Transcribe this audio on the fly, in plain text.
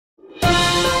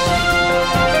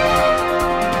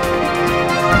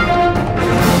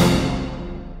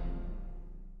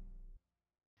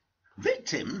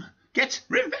victim gets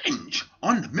revenge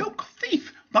on the milk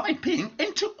thief by peeing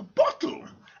into a bottle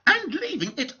and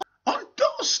leaving it on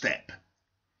doorstep.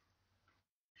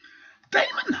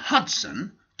 Damon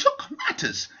Hudson took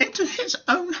matters into his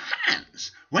own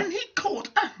hands when he caught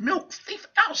a milk thief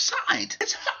outside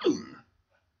his home.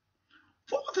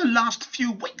 For the last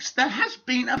few weeks there has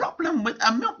been a problem with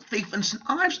a milk thief in St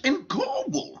Ives in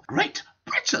Cornwall, Great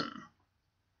Britain.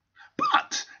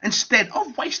 But instead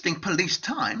of wasting police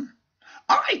time,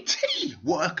 IT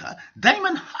worker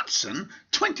Damon Hudson,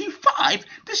 25,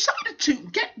 decided to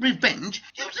get revenge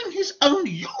using his own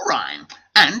urine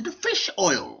and fish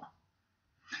oil.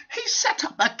 He set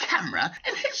up a camera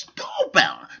in his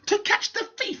doorbell to catch the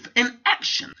thief in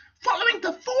action following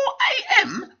the 4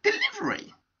 a.m.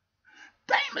 delivery.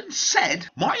 Damon said,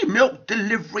 "My milk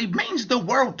delivery means the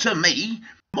world to me.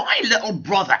 My little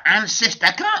brother and sister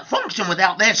can't function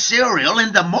without their cereal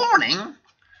in the morning.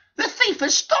 The thief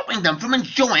is stopping them from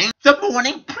enjoying the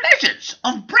morning pleasures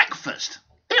of breakfast.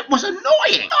 It was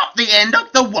annoying, not the end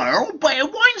of the world, but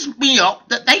it winds me up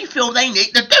that they feel they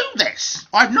need to do this.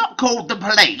 I've not called the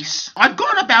police. I've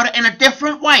gone about it in a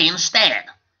different way instead."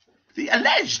 The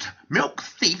alleged milk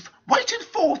thief waited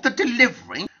for the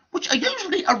delivery, which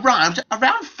usually arrives at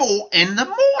around 4 in the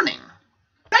morning.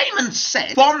 Damon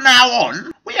said, "From now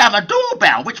on, we have a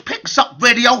doorbell which picks up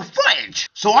video footage,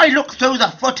 so I looked through the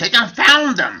footage and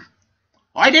found them.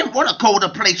 I didn't want to call the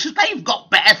police as they've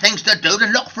got better things to do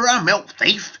than look for a milk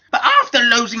thief, but after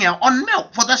losing out on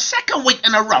milk for the 2nd week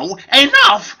in a row,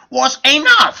 enough was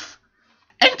enough."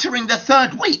 Entering the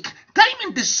 3rd week,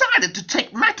 Damon decided to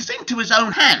take matters into his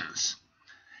own hands.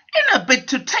 In a bid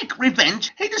to take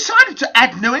revenge, he decided to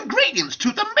add new ingredients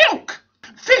to the milk: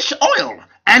 fish oil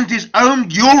and his own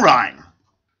urine.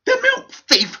 The milk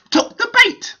thief took the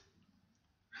bait.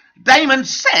 Damon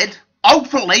said,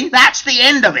 "Hopefully that's the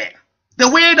end of it. The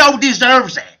weirdo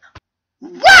deserves it."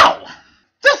 Well,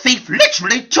 the thief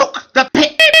literally took the piss.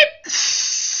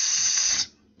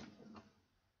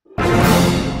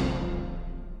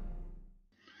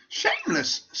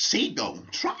 Shameless seagull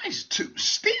tries to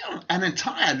steal an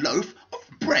entire loaf of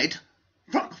bread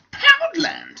from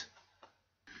Poundland.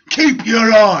 Keep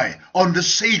your eye on the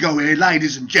seagull here,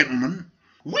 ladies and gentlemen.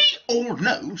 We all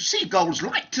know seagulls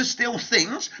like to steal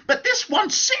things, but this one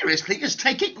seriously is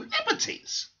taking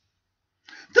liberties.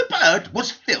 The bird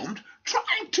was filmed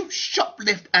trying to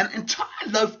shoplift an entire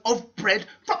loaf of bread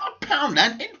from a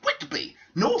Poundland in Whitby,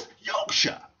 North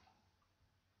Yorkshire.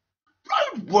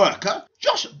 Road worker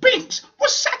Josh Binks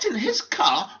was sat in his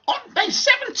car on May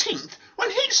 17th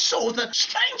when he saw the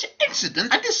strange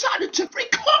incident and decided to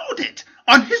record it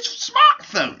on his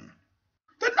smartphone.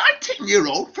 The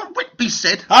 19-year-old from Whitby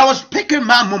said, "I was picking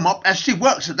my mum up as she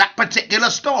works at that particular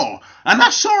store, and I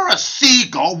saw a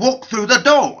seagull walk through the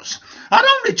doors. I'd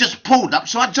only just pulled up,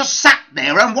 so I just sat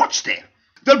there and watched it.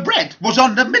 The bread was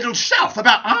on the middle shelf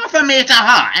about half a metre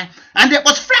high, and it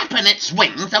was flapping its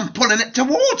wings and pulling it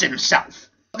towards himself.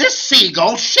 This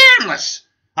seagull's shameless.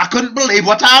 I couldn't believe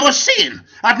what I was seeing.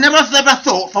 I'd never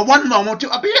thought for one moment it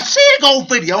would be a seagull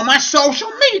video on my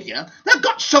social media that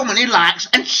got so many likes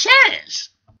and shares.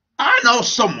 I know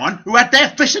someone who had their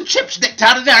fish and chips nicked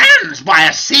out of their hands by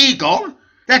a seagull.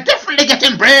 They're definitely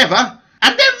getting braver,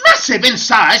 and they're massive in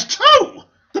size too."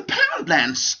 The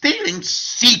Poundland stealing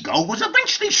seagull was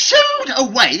eventually shooed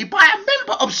away by a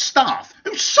member of staff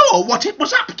who saw what it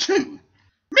was up to.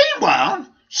 Meanwhile,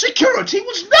 security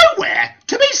was nowhere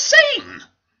to be seen.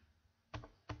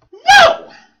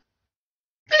 Whoa!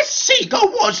 This seagull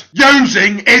was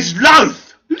using his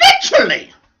loaf,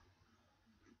 literally.